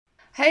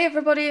Hey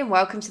everybody and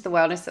welcome to the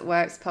Wellness That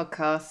Works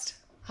podcast.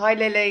 Hi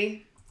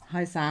Lily.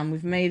 Hi Sam,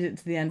 we've made it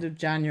to the end of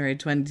January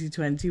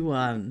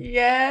 2021.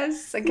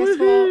 Yes, and guess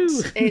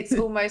Woohoo! what? It's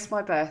almost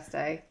my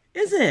birthday.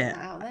 Is it?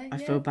 I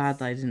Yes. feel bad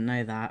that I didn't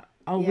know that.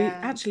 Oh,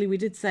 Yeah. we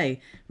did say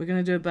we're going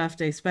to do a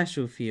birthday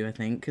special for you, I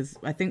think, because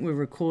I think we're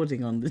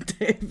recording on the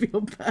day of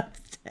your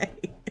birthday.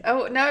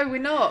 Oh no, we're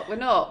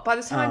not. By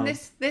the time Oh.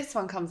 this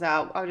one comes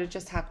out, I would have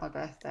just had my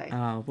birthday.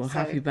 Oh, well, So,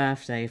 happy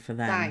birthday for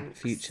them, thanks.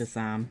 future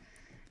Sam.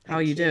 How are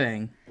Thank you you.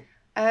 doing?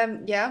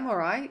 Yeah, I'm all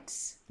right.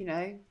 You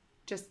know,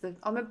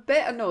 I'm a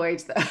bit annoyed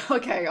that.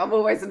 Okay, I'm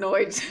always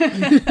annoyed.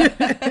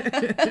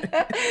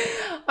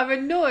 I'm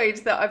annoyed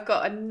that I've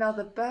got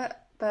another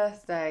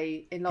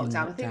birthday in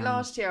lockdown. I think lockdown.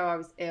 last year I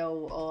was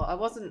ill or I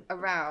wasn't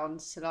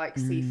around to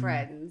see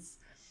friends.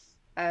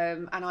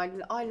 And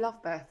I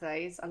love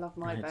birthdays. I love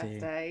my I do.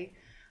 birthday.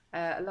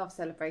 I love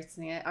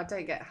celebrating it. I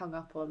don't get hung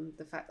up on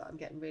the fact that I'm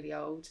getting really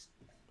old.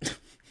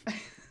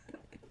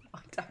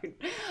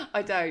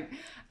 I don't.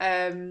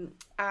 And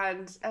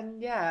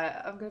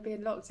yeah, I'm going to be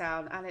in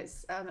lockdown, and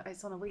it's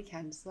on a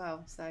weekend as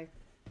well. So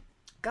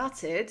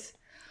gutted.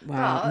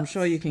 Well, I'm But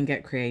sure you can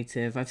get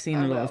creative. I've seen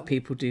I a lot of will.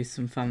 people do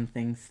some fun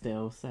things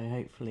still, so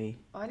hopefully,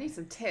 I need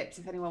some tips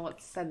if anyone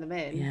wants to send them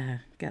in. yeah,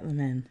 get them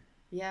in.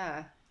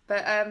 Yeah.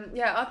 But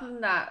yeah, other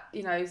than that,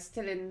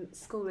 still in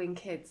schooling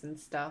kids and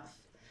stuff,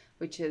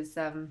 which is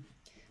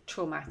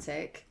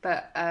traumatic.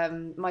 But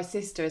my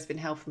sister has been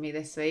helping me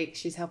this week.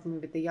 She's helping me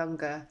with the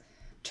younger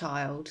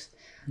child.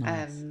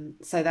 Nice.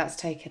 So that's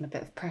taken a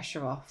bit of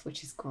pressure off,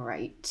 which is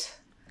great.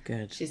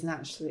 Good. She's an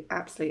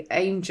absolute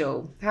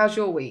angel. How's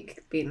your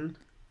week been?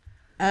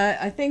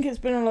 I think it's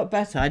been a lot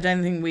better. I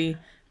don't think we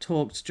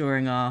talked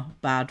during our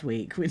bad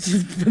week, which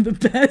is for the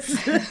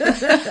best.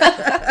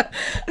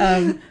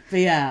 But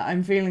yeah,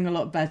 I'm feeling a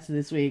lot better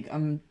this week.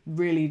 I'm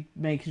really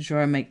making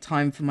sure I make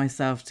time for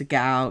myself to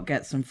get out,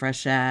 get some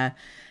fresh air.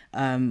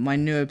 My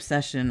new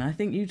obsession, I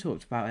think you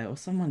talked about it, or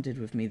someone did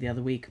with me the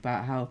other week,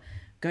 about how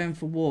going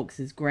for walks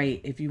is great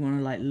if you want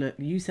to look.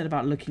 You said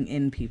about looking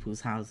in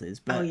people's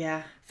houses, but Oh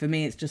yeah. for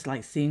me it's just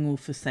like seeing all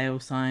for sale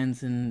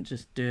signs and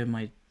just doing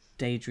my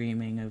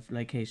daydreaming of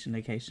location.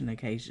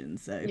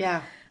 So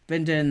Yeah.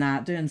 been doing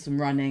that, doing some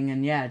running,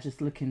 and yeah,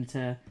 just looking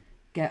to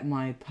get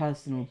my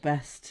personal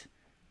best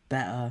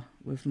better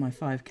with my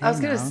 5K I was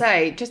going to now.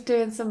 say, just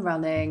doing some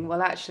running.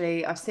 Well,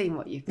 actually, I've seen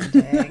what you've been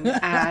doing,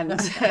 and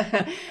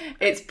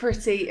it's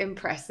pretty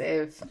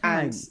impressive,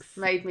 and Thanks.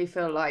 made me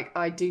feel like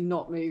I do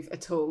not move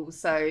at all.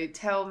 So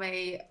tell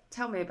me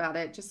about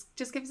it. Just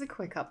give us a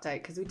quick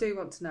update because we do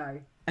want to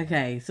know.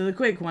 Okay, so the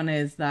quick one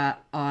is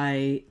that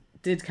I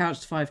did Couch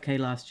to 5K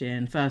last year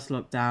in first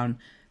lockdown,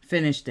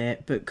 finished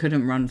it, but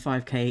couldn't run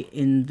 5K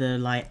in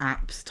the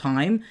app's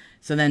time.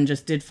 So then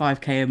just did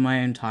 5K in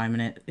my own time,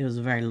 and it was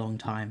a very long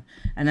time.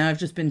 And now I've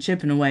just been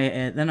chipping away at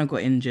it. Then I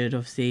got injured,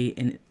 obviously,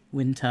 in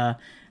winter,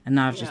 and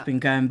now I've just Yeah. been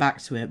going back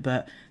to it.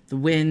 But the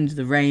wind,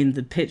 the rain,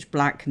 the pitch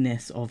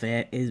blackness of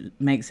it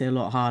makes it a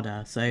lot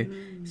harder. So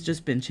it's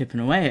just been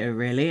chipping away at it,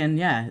 really. And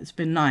yeah, it's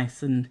been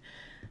nice. And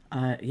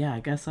yeah,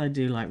 I guess I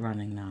do like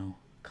running now.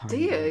 Do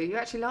you? You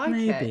actually like it?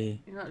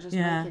 Maybe. You're not just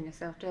Yeah. making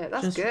yourself do it.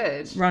 That's Just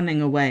good. running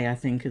away, I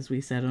think, as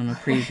we said on a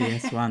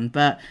previous one.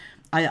 But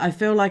I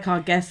feel like our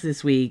guest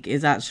this week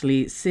is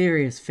actually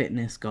serious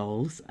fitness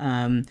goals.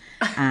 And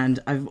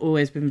I've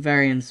always been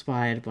very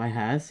inspired by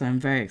her. So I'm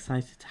very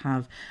excited to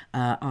have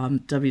our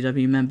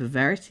WW member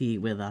Verity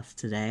with us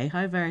today.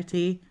 Hi,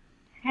 Verity.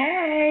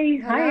 Hey,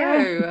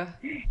 Hello.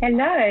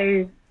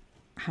 Hello.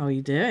 How are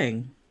you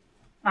doing?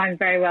 I'm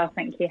very well,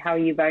 thank you. How are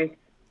you both?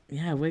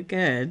 Yeah, we're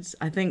good.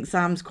 I think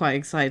Sam's quite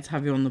excited to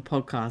have you on the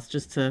podcast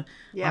just to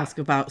Yeah. ask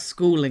about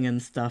schooling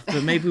and stuff,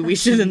 but maybe we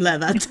shouldn't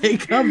let that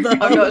take up the I'm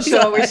whole not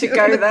sure we time. should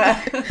go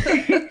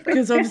there.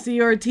 Because obviously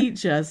you're a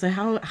teacher, so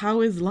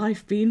how has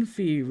life been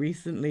for you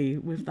recently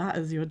with that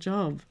as your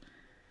job?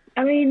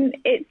 I mean,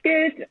 it's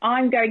good.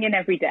 I'm going in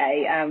every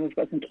day. We've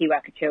got some key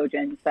worker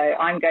children, so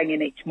I'm going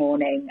in each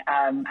morning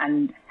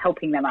and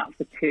helping them out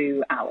for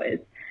 2 hours.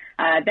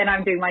 Then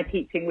I'm doing my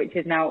teaching, which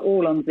is now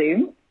all on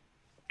Zoom,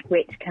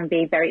 which can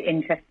be very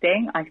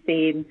interesting. I've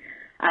seen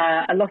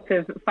a lot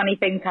of funny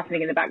things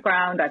happening in the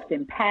background. I've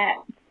seen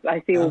pets.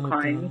 I see all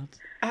kinds.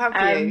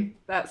 Have you?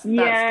 That's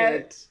yeah.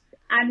 good.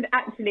 And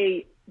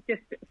actually,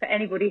 just for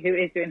anybody who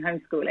is doing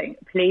homeschooling,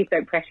 please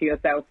don't pressure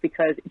yourself,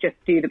 because just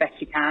do the best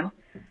you can.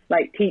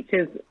 Like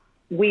teachers,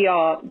 we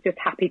are just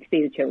happy to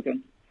see the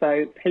children.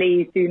 So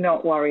please do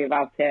not worry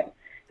about it.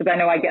 Because I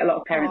know I get a lot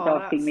of parents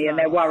asking that's me and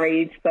they're nice.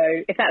 worried. So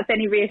if that's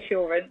any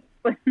reassurance.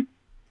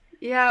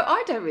 Yeah,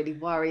 I don't really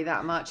worry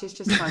that much. It's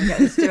just trying to get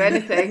us to do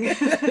anything.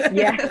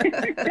 Yeah.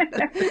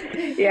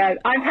 Yeah.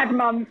 I've had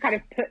mums kind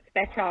of put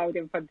their child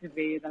in front of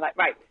me and they're like,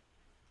 right,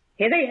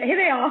 here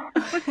they are.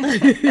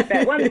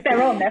 But once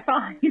they're on, they're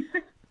fine.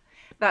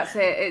 That's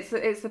it.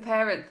 It's the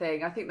parent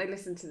thing. I think they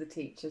listen to the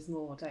teachers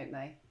more, don't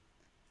they?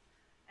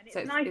 And it's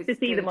So nice it's to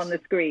see them good. on the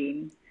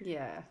screen.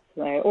 Yeah.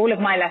 So all of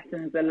my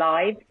lessons are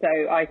live,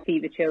 so I see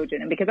the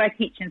children. And because I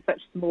teach in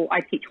such I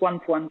teach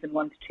 1-to-1s and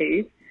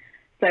 1-to-2s.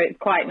 So it's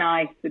quite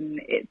nice, and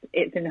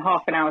it's in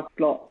half an hour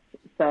slots.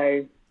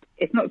 So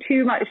it's not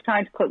too much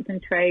time to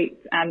concentrate.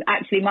 And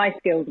actually my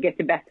skills are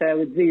getting better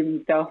with Zoom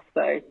and stuff.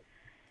 So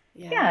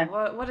yeah.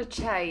 What a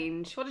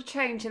change. What a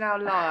change in our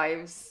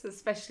lives,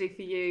 especially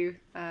for you,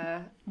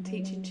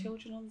 teaching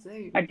children on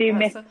Zoom. I do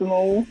miss them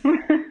all.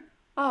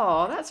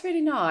 Oh, that's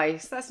really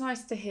nice. That's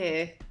nice to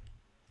hear.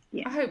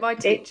 Yeah. I hope my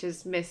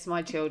teachers miss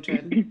my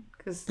children,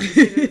 because as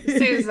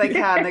soon as they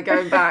can, they're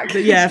going back.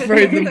 Yeah,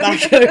 throw them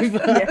back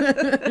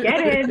over.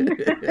 Get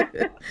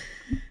in.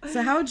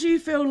 So how do you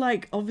feel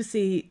like,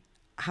 obviously,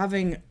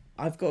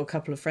 I've got a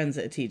couple of friends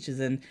that are teachers,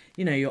 and,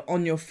 you know, you're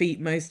on your feet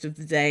most of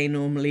the day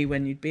normally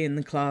when you'd be in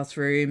the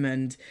classroom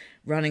and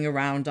running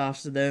around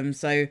after them.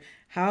 So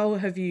how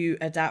have you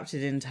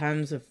adapted in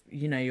terms of,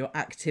 you know, your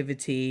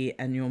activity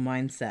and your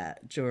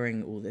mindset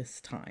during all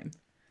this time?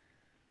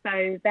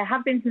 So there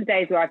have been some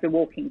days where I've been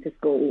walking to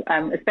school,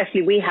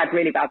 especially we had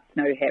really bad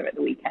snow here at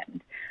the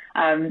weekend.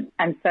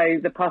 And so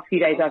the past few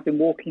days I've been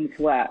walking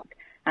to work,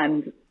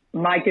 and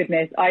my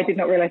goodness, I did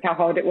not realise how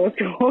hard it was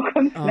to walk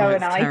on snow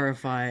and ice. It's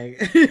terrifying.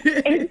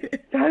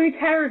 It's so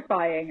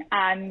terrifying.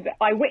 And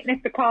I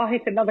witnessed a car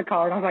hit another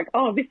car, and I was like,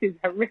 oh, this is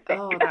horrific.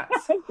 Oh,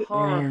 that's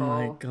horrible.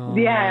 Oh, my God.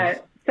 Yeah.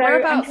 So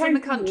whereabouts in the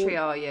country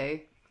are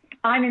you?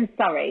 I'm in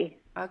Surrey.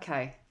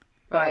 Okay.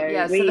 Right,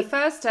 yeah. So the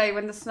first day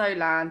when the snow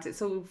lands,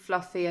 it's all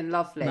fluffy and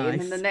lovely. Nice.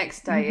 And then the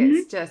next day,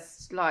 it's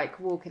just like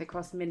walking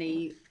across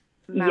mini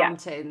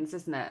mountains,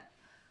 isn't it?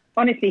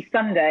 Honestly,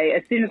 Sunday,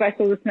 as soon as I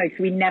saw the snow, because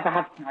we never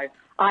have snow,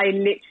 I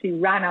literally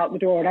ran out the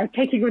door and I was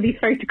taking all these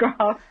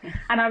photographs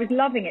and I was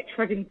loving it,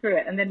 trudging through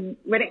it. And then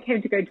when it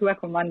came to go to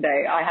work on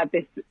Monday, I had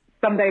this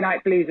Sunday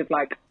night blues of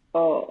like,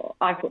 oh,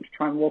 I've got to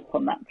try and walk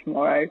on that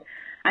tomorrow.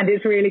 And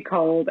it's really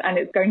cold and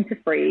it's going to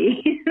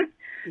freeze.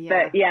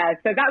 But yeah,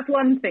 so that's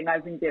one thing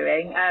I've been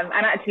doing. And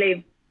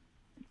actually,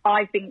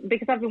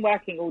 because I've been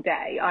working all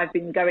day, I've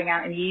been going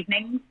out in the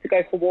evenings to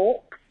go for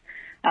walks.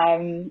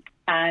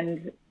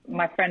 And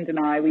my friend and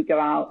I, we go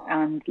out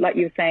and, like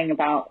you were saying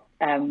about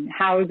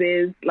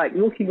houses, like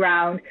walking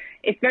around.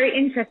 It's very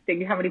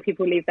interesting how many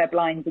people leave their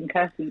blinds and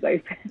curtains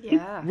open.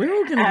 Yeah. We're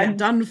all going to get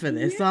done for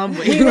this, aren't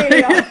we? We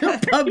really are.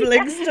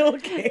 Public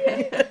stalking.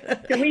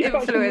 So we've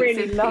got some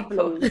really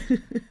lovely,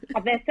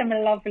 there's some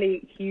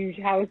lovely huge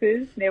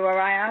houses near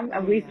where I am,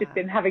 and we've just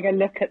been having a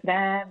look at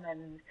them,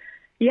 and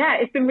yeah,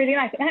 it's been really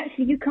nice. And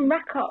actually, you can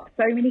rack up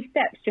so many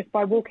steps just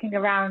by walking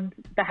around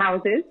the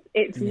houses.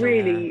 It's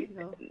really,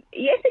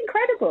 it's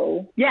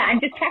incredible. Yeah,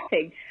 and just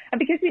chatting. And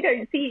because we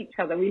don't see each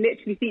other, we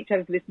literally see each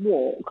other for this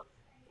walk.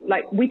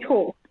 Like, we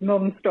talk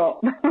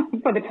non-stop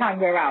for the time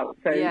we're out.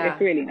 So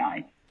it's really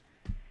nice.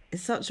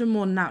 It's such a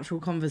more natural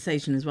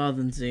conversation as well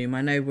than Zoom.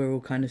 I know we're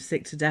all kind of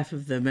sick to death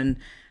of them, and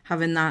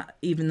having that,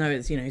 even though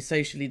it's, you know,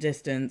 socially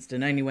distanced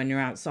and only when you're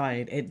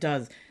outside,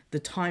 the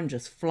time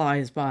just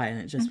flies by,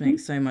 and it just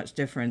makes so much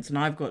difference. And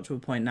I've got to a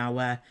point now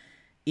where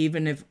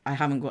even if I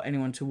haven't got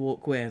anyone to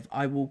walk with,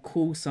 I will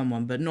call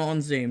someone, but not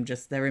on Zoom,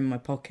 just they're in my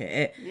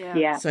pocket.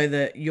 So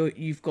that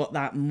you've got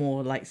that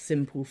more like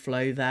simple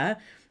flow there.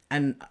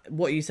 And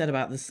what you said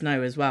about the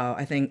snow as well,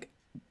 I think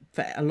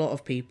for a lot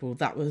of people,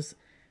 that was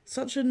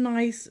such a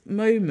nice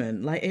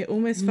moment. Like, it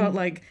almost felt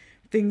like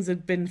things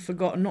had been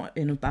forgotten, not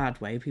in a bad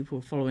way, people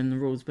were following the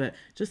rules, but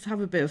just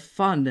have a bit of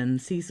fun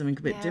and see something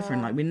a bit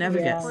different. Like, we never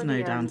get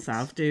snow down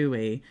south, do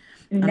we?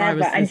 Never. And I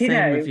was the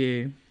same with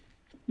you.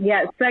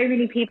 Yeah, so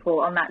many people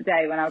on that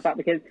day when I was up,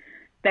 because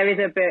there is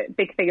a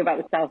big thing about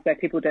the south where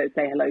people don't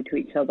say hello to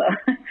each other.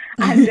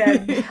 And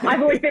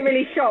I've always been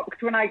really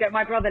shocked when I go,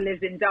 my brother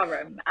lives in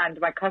Durham and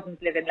my cousins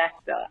live in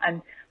Leicester.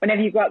 And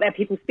whenever you go out there,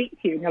 people speak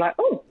to you and you're like,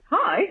 oh,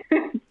 hi.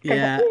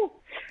 Yeah.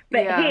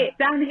 But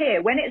down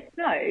here, when it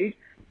snowed,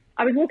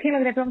 I was walking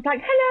along and everyone was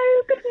like,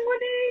 hello, good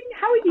morning,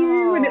 how are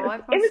you? And it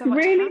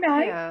was really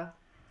nice.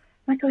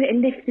 I thought it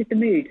lifted the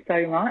mood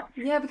so much.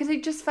 Yeah, because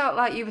it just felt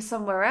like you were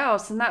somewhere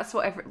else, and that's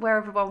where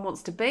everyone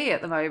wants to be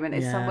at the moment,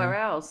 is somewhere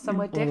else,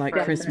 somewhere different. Or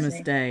like Christmas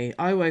Day.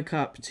 I woke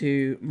up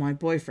to my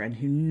boyfriend,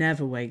 who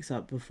never wakes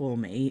up before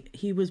me.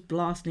 He was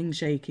blasting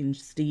Shakin'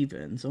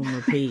 Stevens on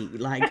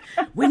repeat. Like,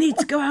 we need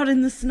to go out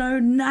in the snow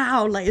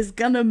now. Like, it's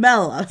gonna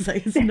melt. I was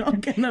like, it's not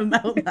gonna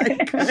melt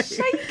that quick.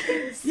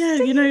 Shakin' Stevens. Yeah,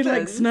 you know,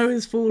 like snow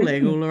is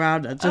falling all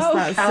around us. Just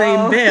that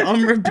same bit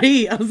on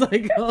repeat. I was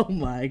like, oh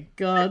my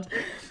God.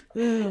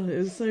 Oh, it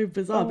was so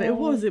bizarre, but it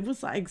was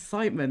that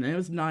excitement, and it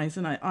was nice.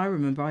 And I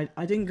remember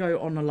I didn't go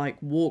on a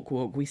like walk.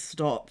 We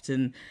stopped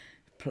and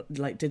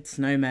like did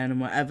snowmen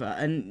and whatever,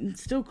 and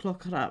still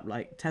clocked up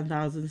like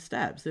 10,000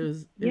 steps. It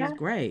was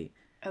great.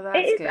 Oh, that's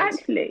it is good.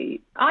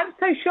 Actually, I'm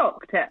so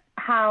shocked at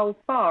how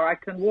far I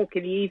can walk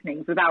in the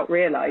evenings without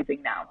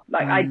realising now.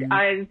 Like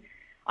I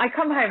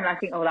come home and I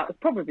think, oh, that was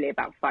probably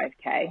about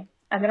 5k,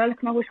 and then I look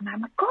at my watch and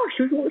I'm like, gosh,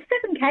 it was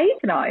 7k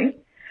tonight.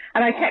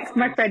 And I text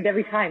my friend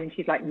every time and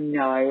she's like,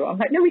 no. I'm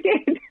like, no, we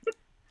did.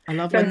 I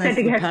love when there's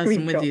the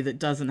person with you that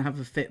doesn't have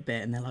a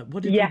Fitbit and they're like,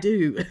 what did you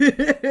do?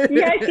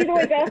 Yeah, she's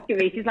always asking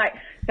me. She's like,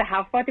 so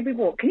how far did we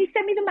walk? Can you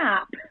send me the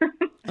map?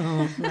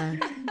 Oh, no.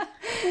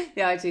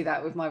 Yeah, I do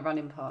that with my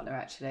running partner,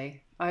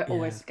 actually. I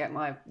always forget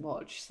my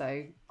watch,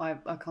 so I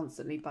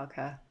constantly bug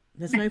her.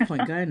 There's no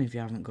point going if you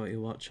haven't got your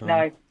watch on.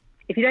 No.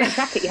 If you don't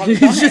track it, you haven't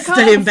done Just it.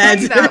 stay in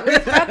bed. Say that.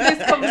 We've had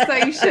this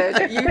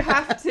conversation. You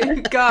have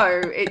to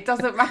go. It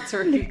doesn't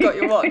matter if you've got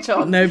your watch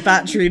on. No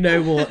battery,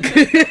 no walk.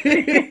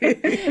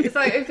 It's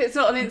like, if it's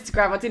not on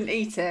Instagram, I didn't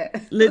eat it.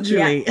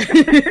 Literally.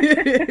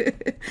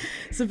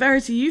 So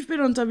Verity, you've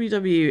been on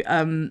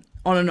WW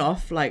on and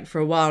off like for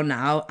a while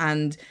now,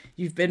 and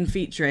you've been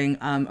featuring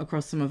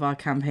across some of our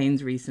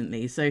campaigns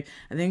recently. So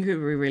I think it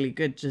would be really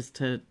good just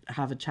to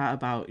have a chat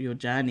about your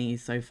journey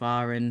so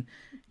far and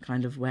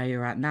kind of where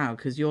you're at now,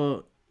 because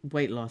your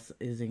weight loss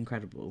is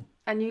incredible.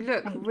 And you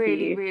look Thank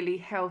really, you. really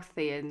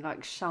healthy and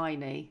like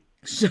shiny.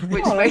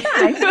 Which Oh, makes-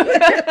 thanks.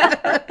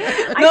 Not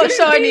didn't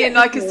shiny see in it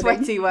like a this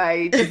morning. sweaty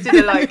way, just in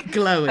a like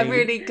Glowy. a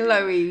really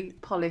glowy,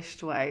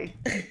 polished way.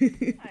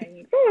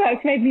 Thanks. Oh,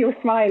 that's made me all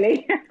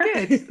smiley.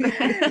 Good.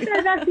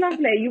 No, that's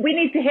lovely. We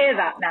need to hear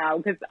that now,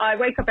 because I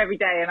wake up every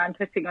day and I'm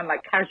putting on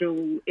like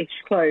casual-ish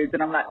clothes,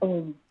 and I'm like,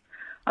 oh,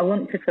 I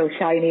want to feel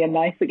shiny and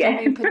nice I again.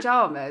 mean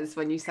pajamas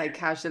when you say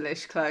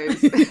casualish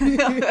clothes. If I'm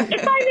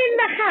in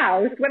the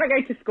house, when I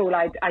go to school,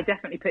 I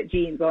definitely put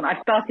jeans on.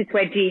 I've started to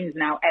wear jeans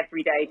now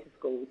every day to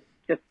school,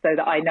 just so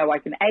that I know I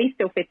can A,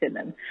 still fit in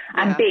them,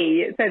 and Yeah.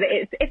 B, so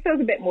that it feels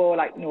a bit more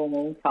like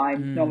normal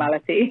time,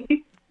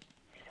 normality.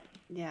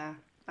 Yeah,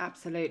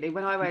 absolutely.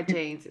 When I wear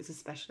jeans, it's a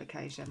special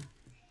occasion.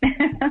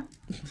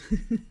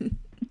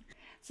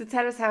 So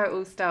tell us how it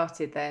all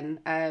started then.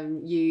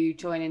 You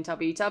joining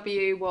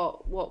WW.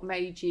 What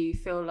made you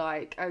feel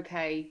like,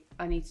 okay,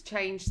 I need to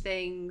change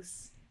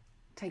things?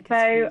 Take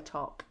us from the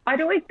top.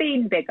 I'd always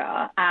been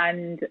bigger,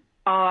 and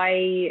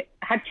I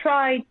had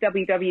tried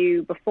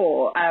WW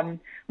before.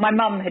 My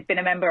mum had been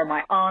a member, and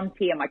my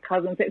auntie and my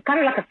cousins. It's kind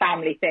of like a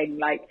family thing.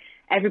 Like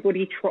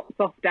everybody trots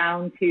off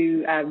down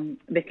to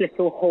this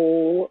little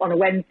hall on a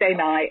Wednesday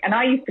night, and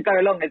I used to go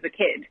along as a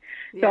kid.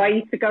 So I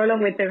used to go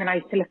along with them, and I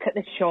used to look at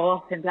the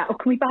shop and be like, oh,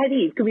 can we buy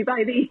these? Can we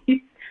buy these?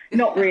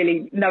 Not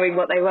really knowing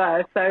what they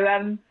were. So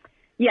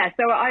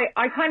so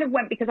I kind of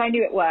went because I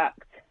knew it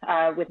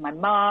worked with my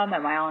mum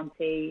and my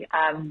auntie.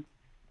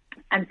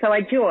 And so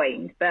I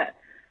joined, but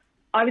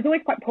I was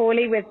always quite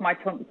poorly with my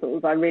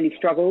tonsils. I really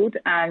struggled,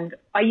 and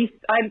I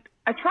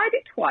tried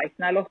it twice,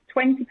 and I lost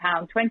 £20,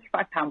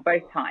 £25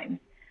 both times,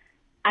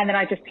 and then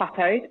I just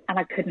plateaued, and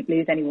I couldn't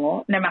lose any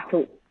more. No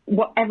matter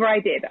whatever I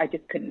did, I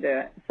just couldn't do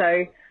it.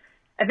 So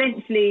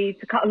eventually,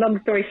 to cut a long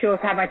story short,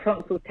 I had my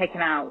tonsils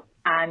taken out,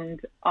 and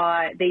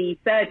the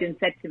surgeon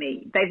said to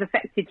me, they've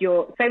affected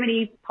so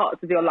many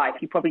parts of your life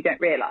you probably don't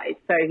realise.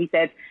 So he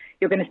said,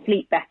 you're going to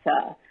sleep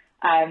better.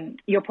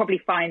 You'll probably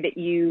find that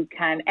you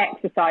can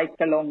exercise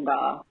for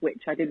longer,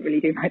 which I didn't really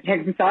do much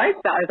exercise.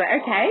 So I was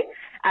like,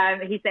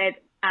 okay. He said,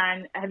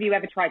 and have you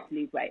ever tried to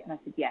lose weight? And I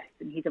said, yes.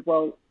 And he said,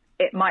 well,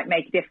 it might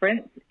make a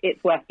difference.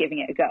 It's worth giving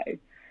it a go.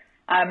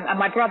 And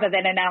my brother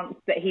then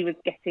announced that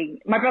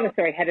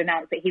had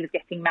announced that he was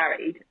getting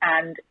married,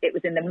 and it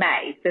was in the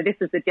May. So this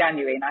was the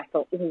January, and I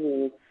thought,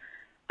 oh,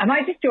 I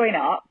might just join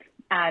up.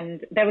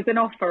 And there was an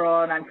offer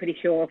on, I'm pretty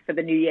sure, for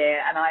the new year.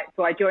 And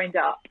so I joined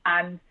up,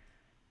 and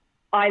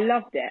I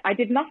loved it. I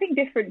did nothing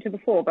different to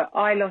before, but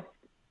I lost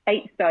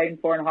 8 stone,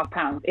 4.5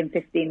 pounds in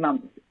 15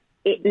 months.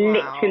 It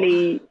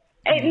literally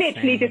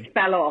just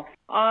fell off.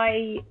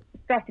 I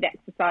started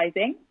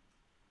exercising,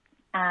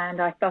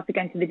 and I started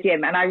going to the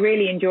gym, and I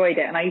really enjoyed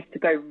it. And I used to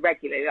go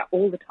regularly, like,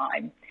 all the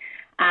time.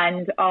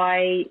 And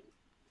I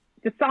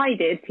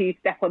decided to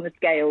step on the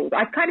scales.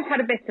 I've kind of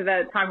had a bit of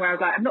a time where I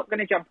was like, I'm not going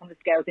to jump on the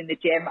scales in the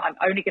gym. I'm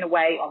only going to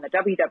weigh on the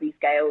WW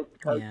scales,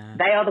 because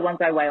they are the ones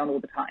I weigh on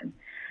all the time.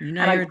 You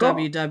know, you're a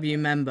WW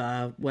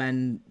member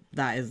when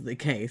that is the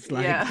case.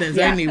 Like, there's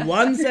Yeah. only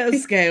one set of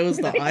scales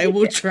that I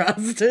will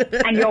trust.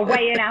 And your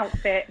weigh-in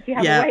outfit. Do you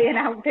have a weigh-in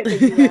outfit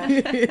that you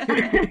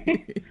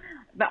wear?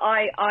 But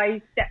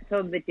I stepped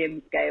on the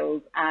gym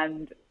scales,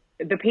 and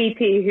the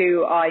PT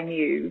who I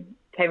knew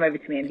came over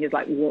to me, and he was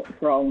like, what's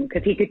wrong?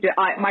 Because he could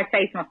my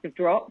face must have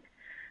dropped,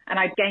 and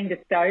I'd gained a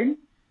stone.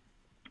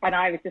 And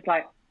I was just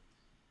like,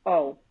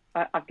 oh,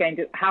 how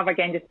have I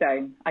gained a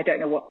stone? I don't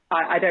know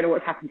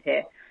what's happened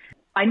here.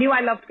 I knew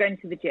I loved going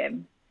to the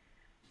gym,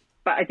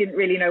 but I didn't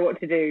really know what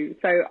to do.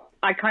 So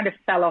I kind of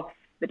fell off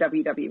the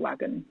WW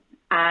wagon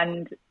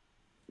and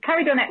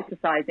carried on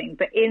exercising.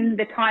 But in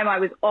the time I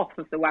was off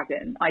of the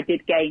wagon, I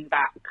did gain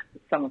back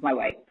some of my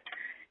weight.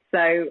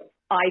 So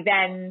I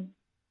then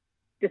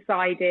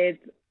decided,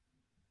 do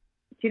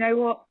you know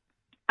what?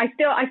 I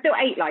still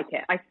ate like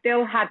it. I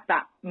still had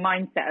that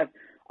mindset of,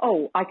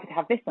 oh, I could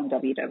have this on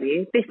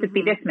WW. This would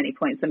be this many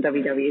points on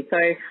WW. So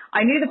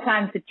I knew the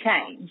plans had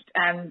changed,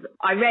 and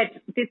I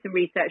did some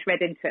research,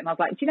 read into it, and I was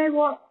like, do you know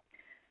what?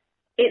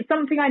 It's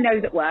something I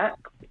know that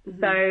works.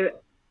 So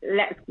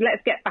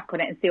let's get back on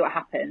it and see what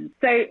happens.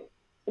 So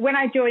when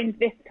I joined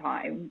this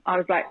time, I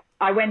was like,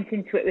 I went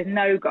into it with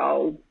no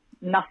goal,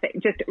 nothing,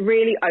 just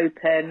really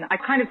open. I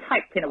kind of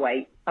typed in a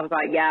weight. I was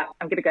like, yeah,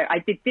 I'm going to go. I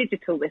did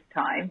digital this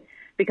time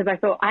because I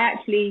thought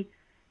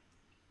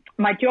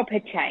my job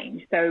had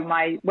changed, so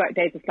my work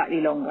days are slightly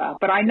longer,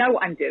 but I know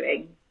what I'm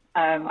doing.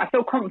 I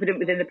feel confident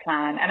within the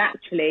plan, and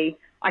actually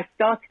I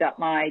started up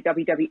my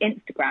WW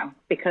Instagram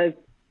because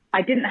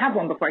I didn't have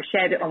one before. I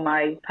shared it on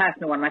my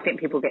personal one. And I think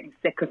people are getting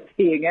sick of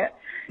seeing it.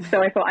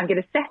 So I thought I'm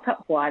going to set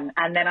up one.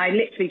 And then I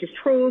literally just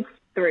trawled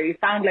through,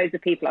 found loads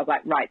of people. I was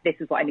like, right, this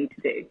is what I need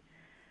to do.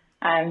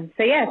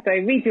 So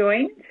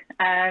rejoined,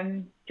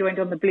 joined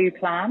on the blue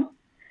plan,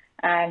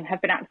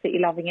 have been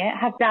absolutely loving it.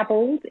 Have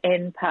dabbled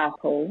in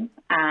purple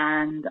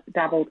and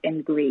dabbled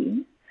in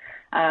green,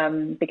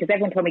 because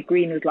everyone told me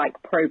green was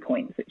like Pro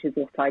Points, which is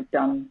what I'd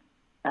done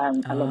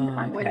a long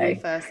time ago. When you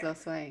first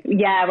lost weight.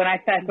 Yeah, when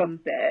I first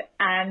lost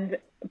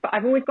it. But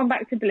I've always gone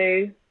back to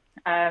blue.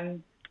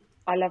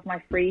 I love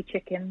my free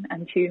chicken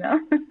and tuna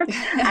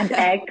and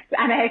eggs.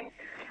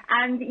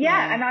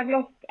 And I've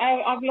lost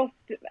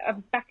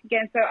back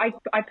again. So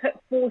I put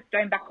 4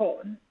 stone back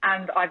on,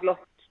 and I've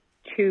lost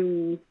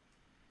two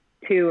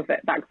of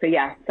it back. So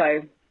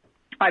so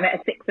I'm at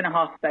a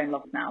 6.5 stone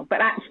loss now.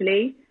 But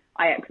actually,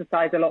 I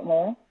exercise a lot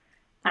more,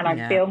 and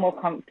I feel more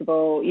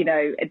comfortable. You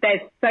know,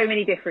 there's so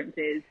many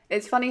differences.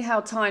 It's funny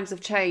how times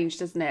have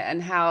changed, isn't it?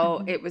 And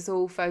how it was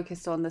all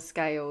focused on the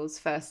scales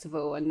first of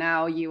all, and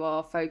now you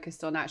are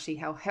focused on actually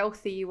how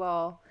healthy you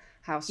are,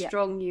 how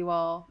strong you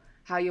are,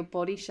 how your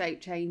body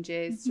shape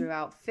changes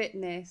throughout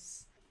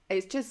fitness.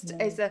 It's just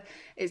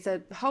it's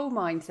a whole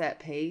mindset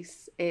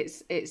piece.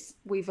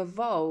 We've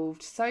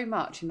evolved so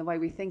much in the way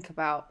we think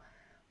about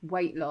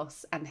weight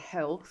loss and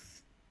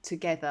health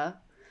together,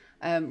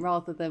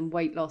 rather than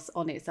weight loss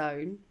on its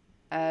own.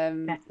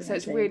 So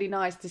it's really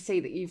nice to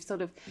see that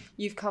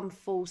you've come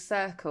full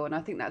circle, and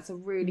I think that's a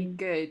really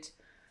good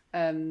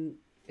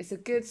it's a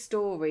good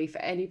story for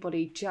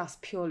anybody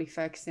just purely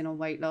focusing on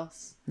weight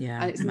loss.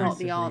 And it's not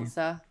the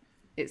answer.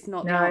 It's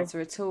not the answer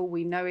at all.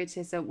 We know it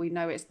isn't. We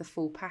know it's the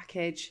full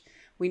package.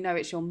 We know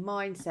it's your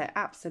mindset,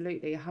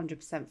 absolutely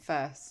 100%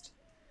 first.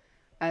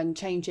 And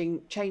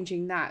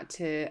changing that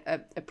to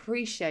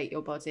appreciate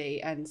your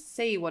body and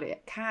see what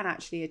it can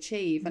actually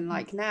achieve. And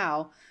like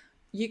now,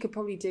 you could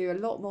probably do a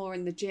lot more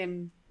in the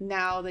gym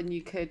now than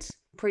you could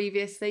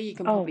previously. You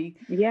can probably,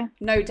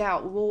 no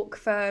doubt, walk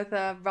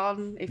further,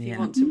 run if you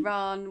want to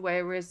run,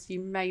 whereas you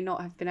may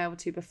not have been able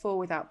to before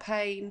without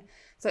pain.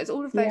 So it's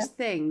all of those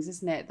things,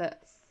 isn't it,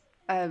 that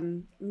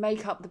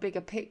make up the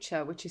bigger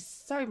picture, which is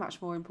so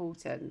much more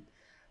important,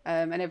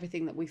 and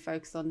everything that we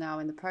focus on now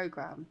in the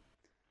program.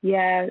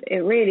 Yeah,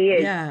 it really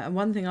is. Yeah, and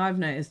one thing I've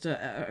noticed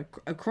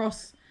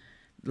across,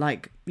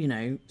 like, you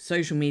know,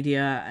 social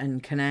media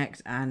and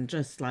Connect, and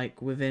just like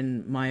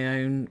within my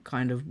own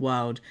kind of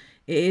world,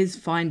 it is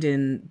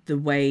finding the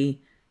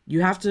way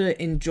you have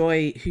to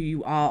enjoy who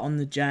you are on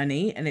the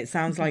journey. And it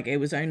sounds like it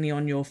was only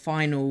on your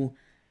final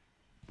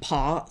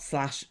part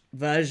 /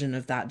 version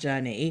of that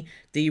journey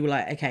that you were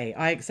like, okay,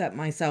 I accept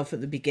myself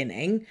at the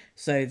beginning,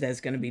 so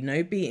there's going to be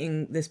no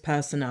beating this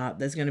person up,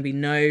 there's going to be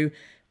no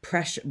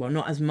pressure, well,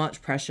 not as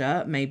much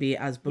pressure maybe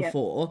as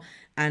before.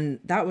 And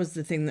that was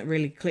the thing that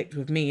really clicked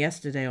with me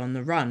yesterday on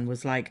the run,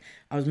 was like,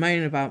 I was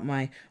moaning about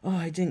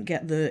I didn't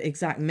get the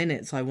exact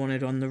minutes I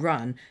wanted on the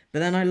run, but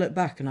then I looked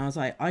back and I was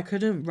like, I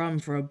couldn't run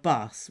for a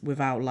bus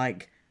without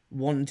like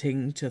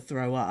wanting to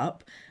throw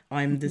up.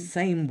 I'm the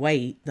same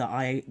weight that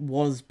I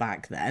was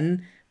back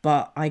then,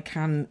 but I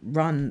can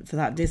run for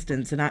that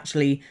distance and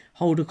actually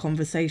hold a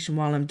conversation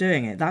while I'm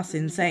doing it. That's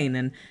insane.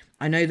 And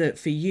I know that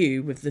for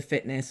you, with the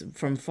fitness,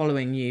 from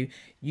following you,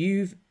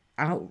 you've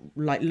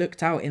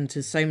looked out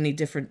into so many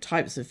different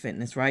types of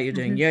fitness, right? You're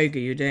doing yoga,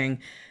 you're doing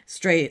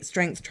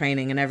strength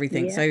training and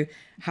everything. So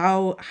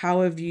how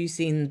have you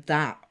seen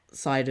that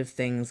side of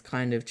things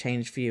kind of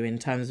change for you in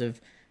terms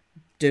of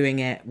doing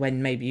it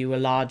when maybe you were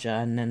larger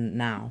and then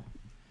now?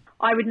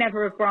 I would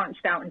never have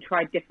branched out and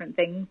tried different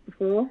things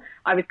before.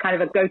 I was kind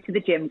of a go to the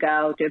gym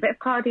girl, do a bit of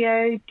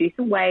cardio, do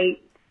some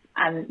weights,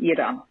 and you're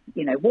done.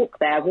 You know, walk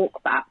there,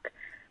 walk back.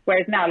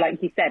 Whereas now,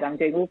 like you said, I'm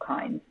doing all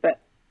kinds. But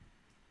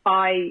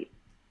I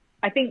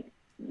think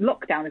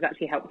lockdown has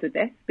actually helped with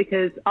this,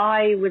 because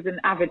I was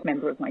an avid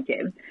member of my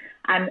gym.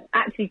 And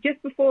actually,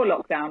 just before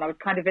lockdown, I was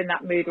kind of in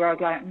that mood where I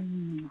was like,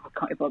 I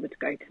can't be bothered to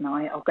go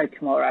tonight. I'll go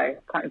tomorrow.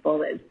 Can't be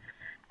bothered.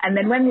 And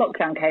then when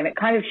lockdown came, it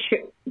kind of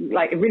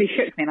it really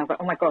shook me. And I was like,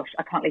 oh my gosh,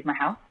 I can't leave my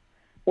house.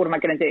 What am I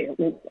going to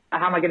do?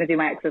 How am I going to do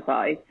my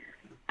exercise?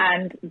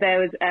 And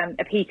there was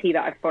a PT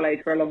that I've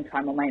followed for a long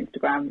time on my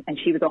Instagram, and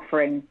she was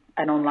offering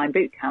an online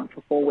boot camp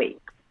for 4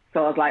 weeks.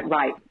 So I was like,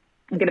 right,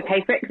 I'm going to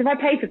pay for it, because if I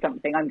pay for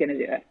something, I'm going to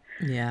do it.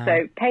 Yeah.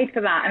 So paid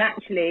for that. And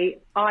actually,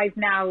 I've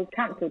now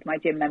cancelled my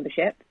gym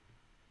membership.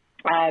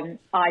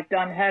 I've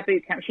done her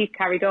boot camp. She's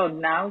carried on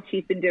now.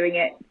 She's been doing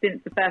it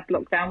since the first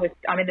lockdown.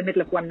 I'm in the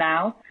middle of one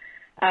now.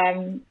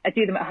 I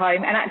do them at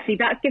home, and actually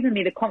that's given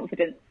me the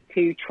confidence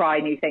to try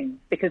new things,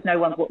 because no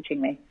one's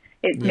watching me.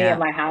 It's me at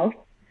my house.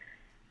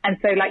 And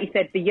so, like you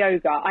said, the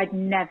yoga, I'd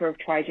never have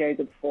tried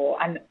yoga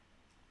before. And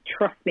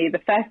trust me, the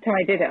first time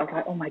I did it, I was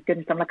like, oh my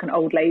goodness, I'm like an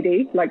old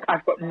lady. Like,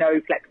 I've got no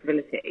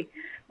flexibility.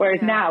 Whereas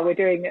now we're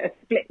doing a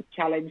split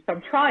challenge. So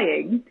I'm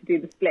trying to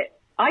do the split.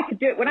 I could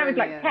do it when I was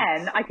like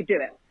 10, I could do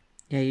it.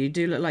 Yeah, you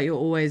do look like you're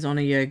always on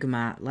a yoga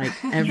mat. Like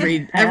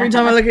every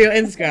time I look at your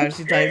Instagram,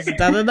 she's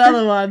done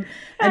another one.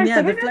 And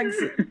yeah,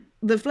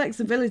 the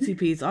flexibility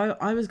piece,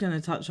 I was going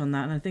to touch on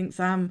that. And I think,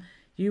 Sam,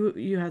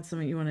 you had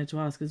something you wanted to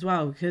ask as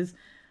well, because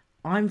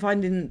I'm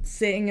finding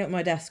sitting at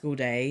my desk all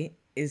day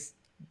is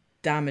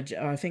damage.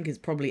 I think it's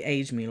probably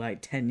aged me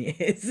like 10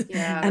 years.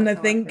 Yeah, and I that's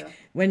how I think feel.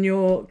 when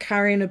you're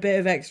carrying a bit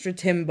of extra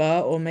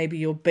timber, or maybe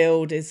your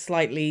build is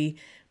slightly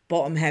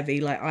bottom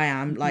heavy like I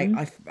am, like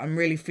I'm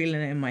really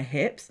feeling it in my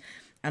hips,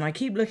 and I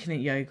keep looking at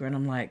yoga and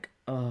I'm like,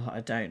 oh, I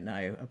don't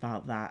know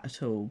about that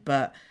at all.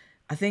 But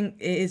I think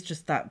it is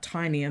just that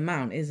tiny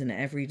amount, isn't it,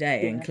 every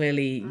day? And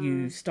clearly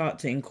you start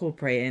to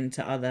incorporate it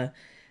into other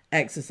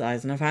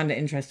exercise. And I found it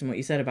interesting what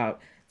you said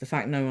about the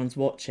fact no one's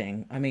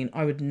watching. I mean,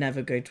 I would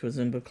never go to a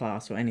Zumba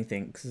class or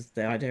anything, because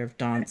the idea of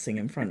dancing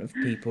in front of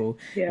people,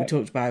 we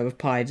talked about it with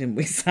Pi, didn't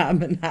we,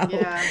 Sam, and how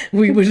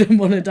we wouldn't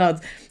want to dance.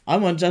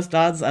 I'm on Just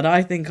Dance and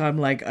I think I'm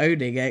like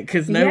owning it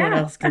because no one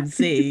else can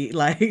see.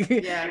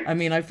 Like, I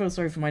mean, I feel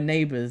sorry for my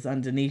neighbours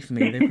underneath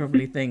me. They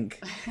probably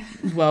think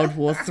World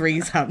War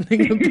III's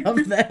happening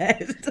above their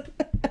head.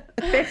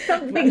 There's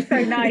something so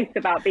nice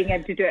about being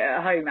able to do it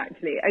at home,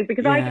 actually,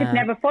 because I could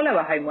never follow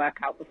a home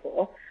workout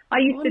before. I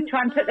used to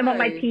try and put them on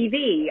my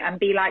TV and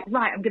be like,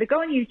 right, I'm going to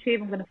go on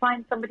YouTube, I'm going to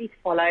find somebody to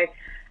follow.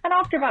 And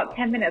after about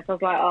 10 minutes, I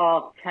was like,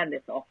 oh, turn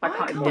this off. I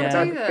can't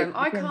do them.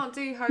 I can't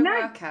do home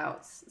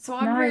workouts. So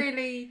I'm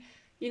really,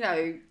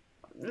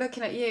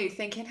 looking at you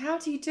thinking, how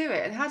do you do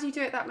it? And how do you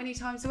do it that many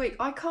times a week?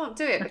 I can't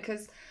do it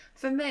because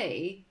for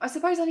me, I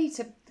suppose I need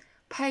to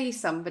pay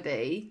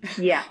somebody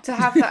to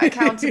have that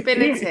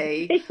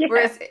accountability.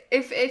 Whereas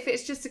if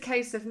it's just a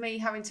case of me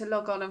having to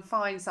log on and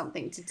find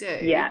something to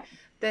do,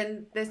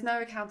 then there's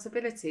no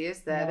accountability,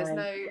 is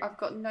there? I've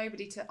got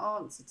nobody to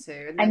answer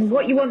to. And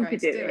what you want to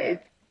do is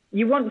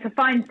you want to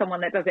find someone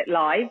that does it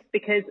live,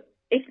 because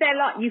if they're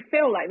like, you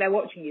feel like they're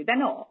watching you, they're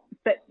not,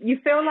 but you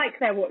feel like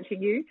they're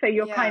watching you. So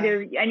you're kind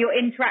of, and you're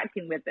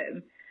interacting with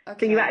them.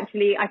 Okay. So you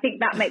actually, I think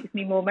that makes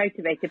me more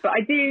motivated. But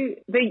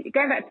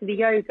going back to the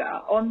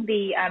yoga, on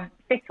the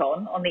Fit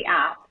on the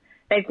app,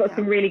 they've got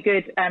some really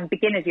good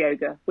beginner's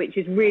yoga, which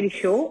is really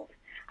short.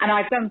 And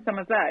I've done some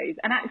of those.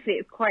 And actually,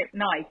 it's quite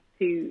nice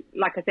to,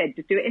 like I said,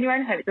 just do it in your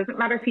own home. It doesn't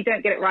matter if you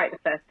don't get it right the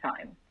first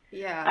time.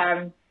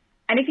 Yeah.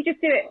 And if you just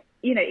do it,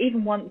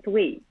 even once a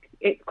week,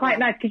 it's quite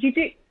nice, because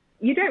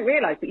you don't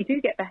realise, but you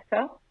do get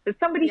better. But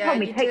somebody told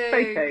me, take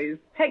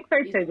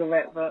photos of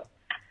it, but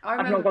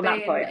I've not gone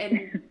that far.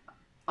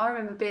 I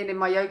remember being in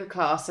my yoga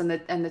class and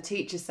the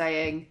teacher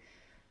saying,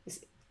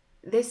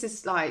 this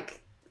is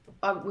like,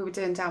 we were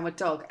doing downward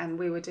dog and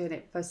we were doing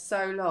it for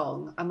so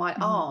long, and my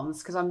arms,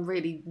 because I'm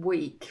really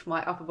weak,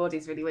 my upper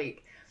body's really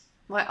weak,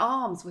 my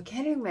arms were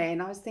killing me.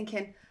 And I was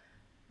thinking,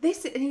 and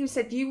he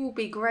said, you will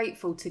be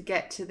grateful to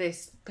get to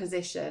this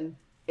position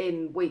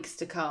in weeks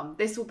to come.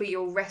 This will be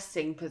your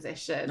resting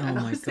position. And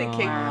I was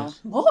thinking,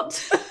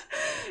 what?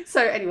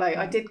 So anyway,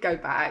 I did go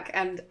back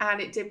and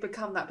it did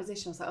become that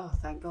position. I was like, oh,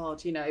 thank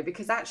God,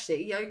 because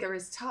actually yoga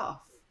is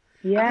tough.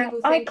 Yeah, and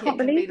people think it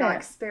can be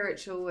like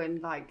spiritual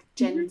and like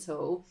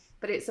gentle,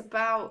 but it's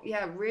about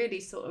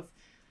really sort of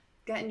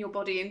getting your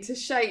body into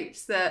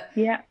shapes that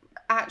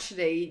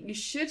actually you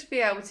should be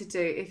able to do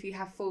if you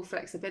have full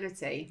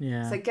flexibility.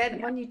 So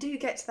when you do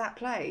get to that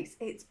place,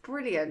 it's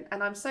brilliant.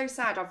 And I'm so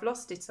sad I've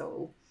lost it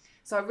all.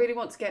 So I really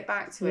want to get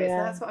back to it. So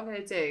that's what I'm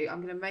going to do.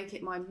 I'm going to make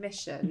it my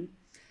mission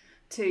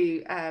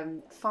to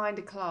find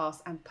a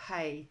class and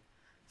pay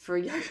for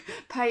a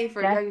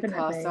yoga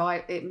class, so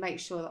it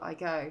makes sure that I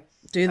go.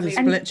 Do the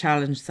split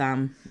challenge,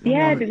 Sam.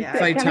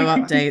 Photo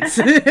updates.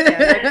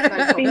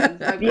 No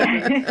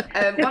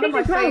problem. One of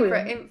my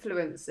favourite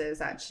influencers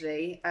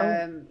actually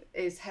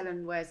is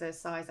Helen wears a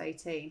size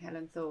 18.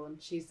 Helen Thorne.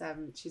 She's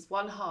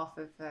one half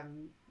of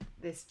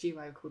this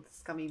duo called the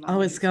Scummy Mummies. Oh,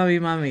 it's Scummy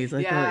Mummies.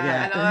 I thought,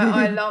 and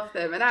I love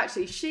them. And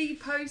actually, she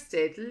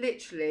posted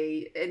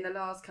literally in the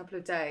last couple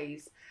of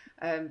days.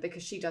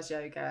 Because she does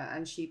yoga,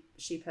 and she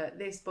put,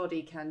 this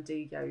body can do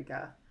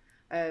yoga.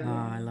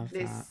 I love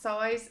this that.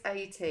 Size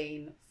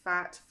 18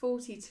 fat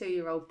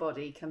 42-year-old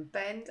body can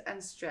bend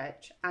and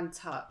stretch and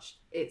touch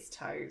its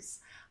toes.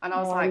 And I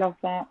was like, I love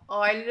that.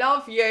 I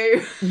love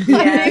you.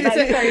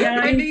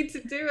 I need to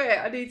do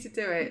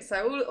it.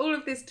 So all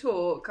of this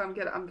talk, I'm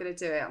gonna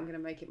do it. I'm gonna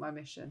make it my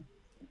mission.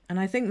 And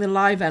I think the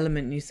live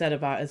element you said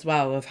about as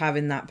well, of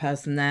having that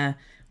person there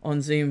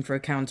on Zoom for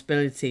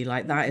accountability,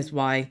 like that is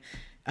why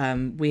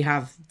we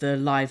have the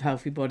live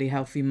Healthy Body,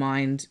 Healthy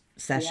Mind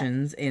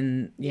sessions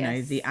in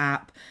know the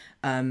app,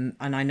 and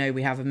I know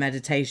we have a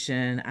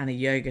meditation and a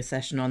yoga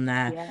session on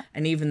there,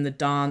 and even the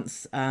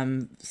dance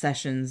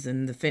sessions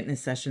and the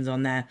fitness sessions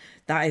on there.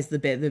 That is the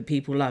bit that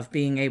people love,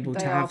 being able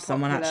to have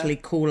someone actually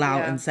call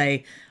out and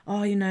say,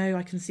 oh,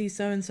 I can see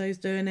so and so's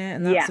doing it,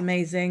 and that's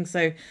amazing.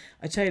 So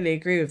I totally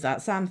agree with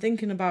that. Sam,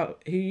 thinking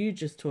about who you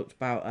just talked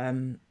about,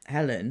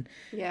 Helen,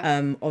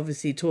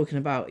 obviously talking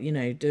about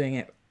doing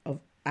it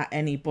at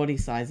any body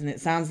size, and it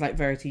sounds like,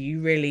 Verity,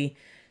 you really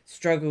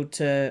struggled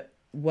to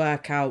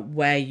work out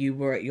where you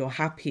were at your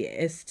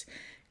happiest.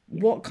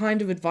 What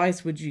kind of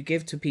advice would you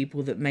give to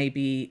people that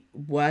maybe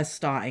were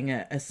starting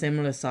at a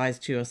similar size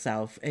to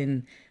yourself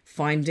in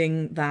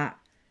finding that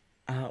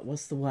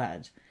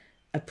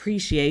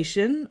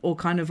appreciation, or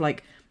kind of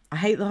like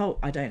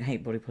I don't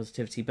hate body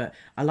positivity, but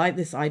I like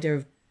this idea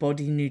of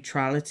body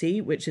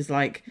neutrality, which is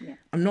like,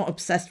 I'm not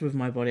obsessed with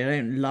my body. I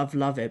don't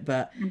love it,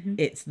 but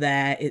it's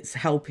there. It's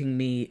helping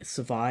me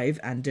survive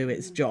and do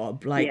its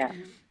job. Like,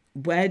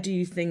 where do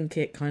you think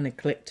it kind of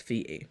clicked for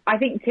you? I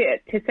think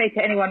to say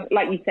to anyone,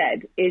 like you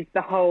said, is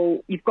the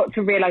whole, you've got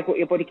to realise what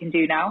your body can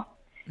do now.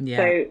 Yeah.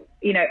 So,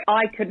 you know,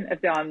 I couldn't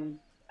have done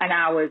an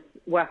hour's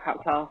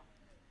workout class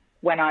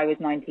when I was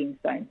 19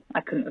 stone. I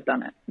couldn't have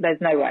done it.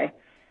 There's no way.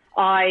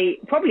 I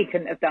probably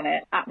couldn't have done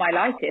it at my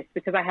lightest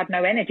because I had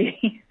no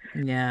energy.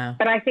 Yeah.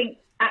 But I think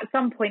at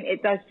some point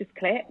it does just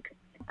click.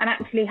 And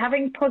actually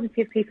having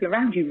positive people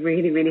around you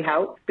really, really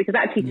helps. Because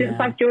actually since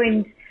I've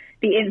joined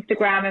the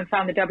Instagram and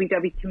found the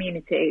WW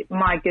community,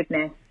 my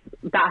goodness,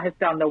 that has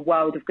done the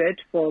world of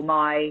good for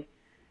my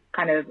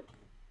kind of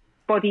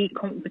body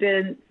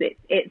confidence.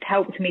 It's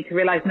helped me to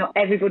realise not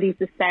everybody's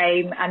the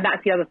same. And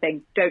that's the other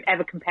thing. Don't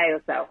ever compare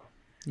yourself.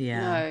 Yeah.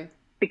 No.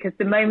 Because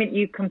the moment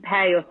you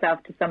compare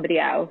yourself to somebody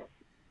else,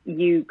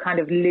 you kind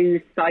of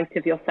lose sight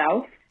of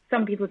yourself.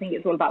 Some people think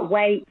it's all about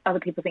weight. Other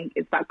people think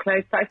it's about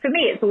clothes size. For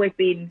me, it's always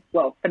been,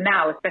 well, for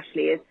now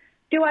especially, is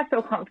do I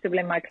feel comfortable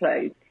in my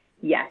clothes?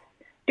 Yes.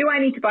 Do I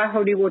need to buy a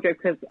whole new wardrobe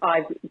because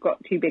I've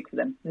got too big for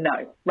them? No.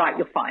 Right,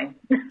 you're fine.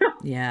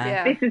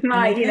 Yeah. This is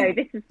my,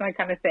 this is my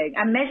kind of thing.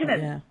 And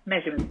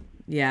measurements.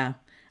 Yeah.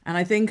 And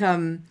I think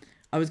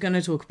I was going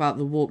to talk about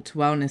the walk to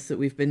wellness that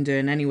we've been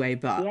doing anyway,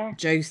 but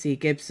Josie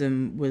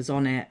Gibson was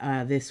on it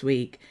this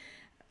week,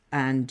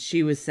 and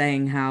she was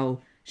saying how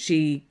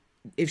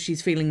if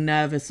she's feeling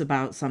nervous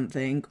about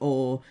something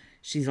or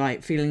she's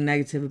like feeling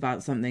negative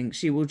about something,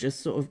 she will just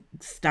sort of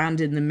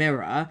stand in the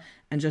mirror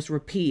and just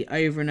repeat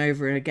over and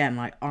over again,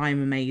 like,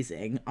 I'm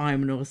amazing,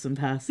 I'm an awesome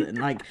person.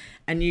 Like,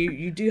 and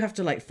you do have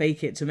to like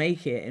fake it to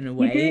make it in a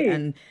way.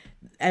 And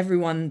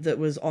everyone that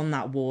was on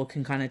that walk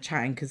and kind of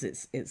chatting, because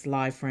it's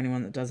live for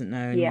anyone that doesn't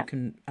know, and you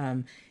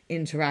can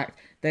interact,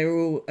 they were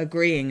all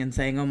agreeing and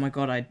saying, oh my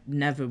God, I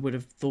never would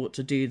have thought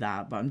to do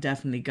that, but I'm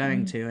definitely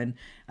going to. And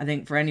I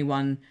think for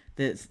anyone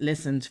that's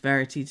listened to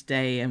Verity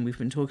today, and we've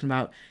been talking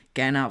about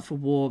getting out for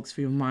walks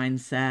for your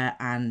mindset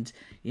and,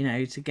 you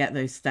know, to get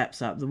those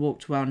steps up, the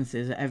Walk to Wellness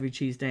is every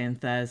Tuesday and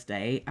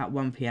Thursday at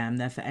 1 p.m.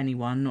 They're for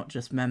anyone, not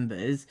just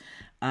members.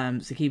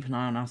 So keep an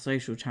eye on our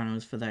social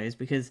channels for those,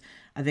 because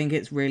I think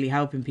it's really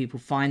helping people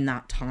find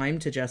that time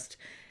to just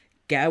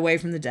get away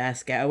from the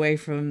desk, get away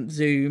from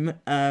Zoom,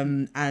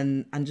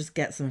 and just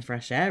get some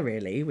fresh air,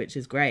 really, which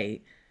is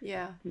great.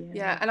 Yeah.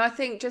 And I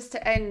think just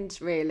to end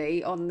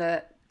really on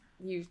the,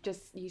 you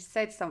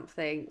said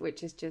something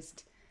which is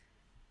just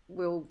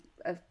will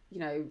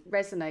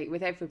resonate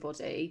with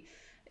everybody,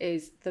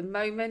 is the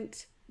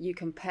moment you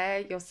compare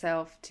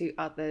yourself to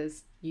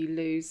others, you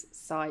lose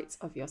sight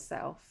of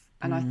yourself.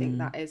 And I think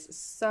that is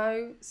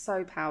so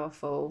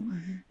powerful.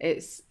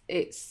 It's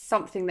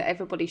something that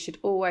everybody should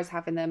always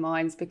have in their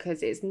minds,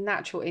 because it's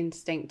natural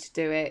instinct to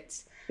do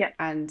it.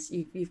 And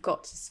you've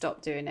got to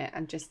stop doing it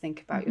and just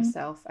think about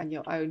yourself and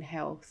your own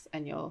health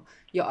and your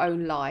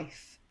own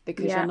life,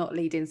 because you're not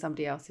leading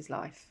somebody else's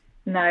life.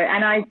 No,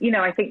 and I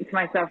think to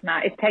myself now,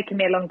 it's taken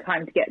me a long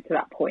time to get to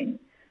that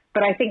point.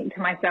 But I think to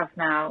myself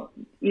now,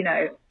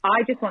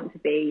 I just want to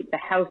be the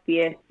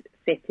healthiest,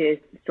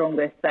 fittest,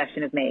 strongest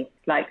version of me.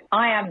 Like,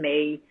 I am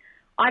me.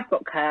 I've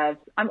got curves.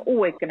 I'm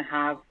always going to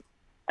have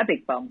a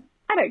big bum.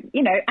 I don't,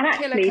 and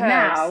actually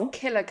now...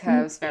 Killer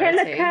curves, Verity.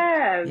 Killer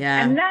curves.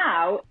 Yeah. And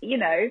now,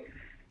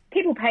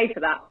 people pay for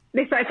that.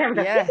 This is what I tell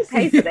myself, people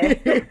pay for this.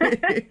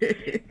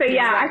 So,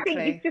 yeah, exactly. I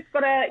think you've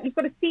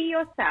got to see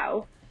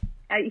yourself.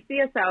 You see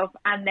yourself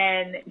and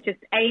then just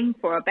aim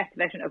for a better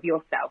version of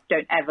yourself.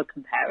 Don't ever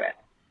compare it.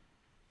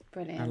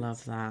 Brilliant. I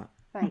love that.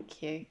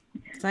 Thank you.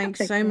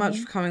 Thanks so much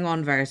for coming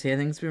on, Verity. I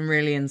think it's been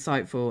really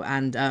insightful,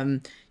 and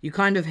you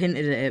kind of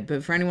hinted at it,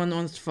 but for anyone that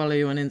wants to follow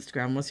you on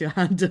Instagram, what's your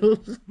handle?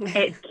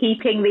 It's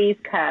Keeping These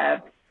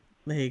Curves.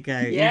 There you go.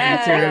 Yeah.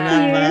 Easy to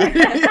remember.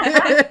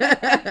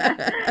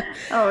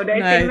 Oh, no,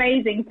 it's been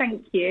amazing.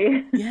 Thank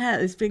you. Yeah,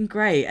 it's been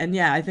great. And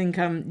yeah, I think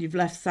you've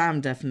left Sam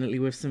definitely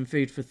with some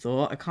food for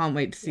thought. I can't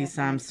wait to see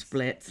Sam's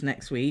splits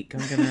next week.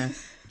 I'm going to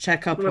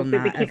check up on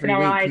that every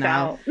week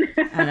now.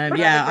 And I'm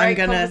going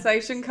to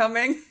conversation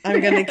coming. I'm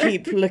going to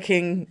keep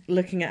looking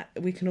at,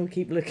 we can all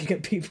keep looking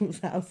at people's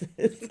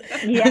houses.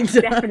 Yes,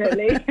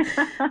 definitely.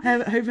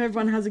 Hope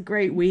everyone has a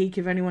great week.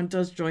 If anyone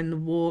does join the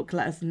walk,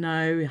 let us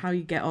know how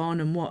you get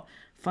on and what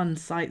fun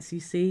sights you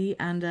see,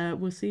 and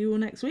we'll see you all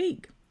next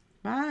week.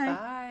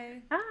 Bye.